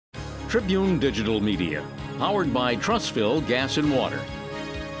Tribune Digital Media, powered by Trussville Gas and Water.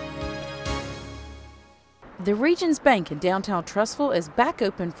 The Regions Bank in downtown Trussville is back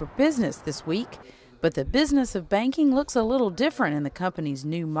open for business this week, but the business of banking looks a little different in the company's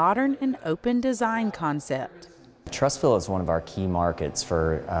new modern and open design concept. Trussville is one of our key markets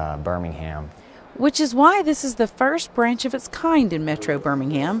for Birmingham. Which is why this is the first branch of its kind in Metro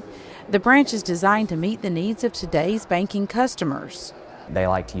Birmingham. The branch is designed to meet the needs of today's banking customers. They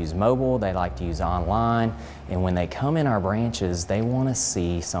like to use mobile, they like to use online, and when they come in our branches, they want to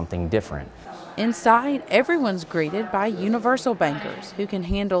see something different. Inside, everyone's greeted by universal bankers who can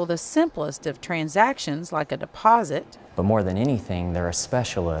handle the simplest of transactions like a deposit. But more than anything, they're a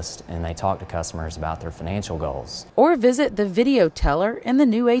specialist and they talk to customers about their financial goals. Or visit the video teller in the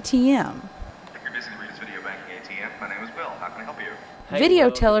new ATM. If you're busy in Regions Video Banking ATM, my name is Bill. How can I help you? Video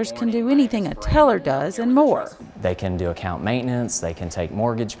tellers can do anything a teller does and more. They can do account maintenance, they can take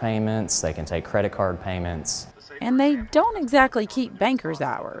mortgage payments, they can take credit card payments. And they don't exactly keep bankers'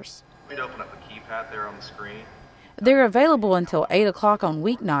 hours. We'd open up the keypad there on the screen. They're available until 8 o'clock on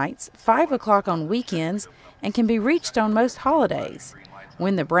weeknights, 5 o'clock on weekends, and can be reached on most holidays.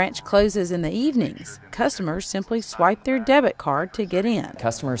 When the branch closes in the evenings, customers simply swipe their debit card to get in.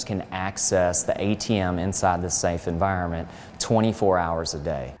 Customers can access the ATM inside this safe environment 24 hours a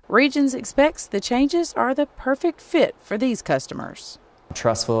day. Regions expects the changes are the perfect fit for these customers.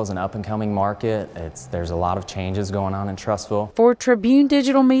 Trussville is an up-and-coming market. There's a lot of changes going on in Trussville. For Tribune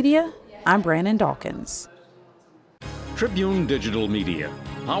Digital Media, I'm Brandon Dawkins. Tribune Digital Media,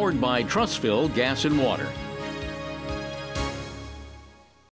 powered by Trussville Gas and Water.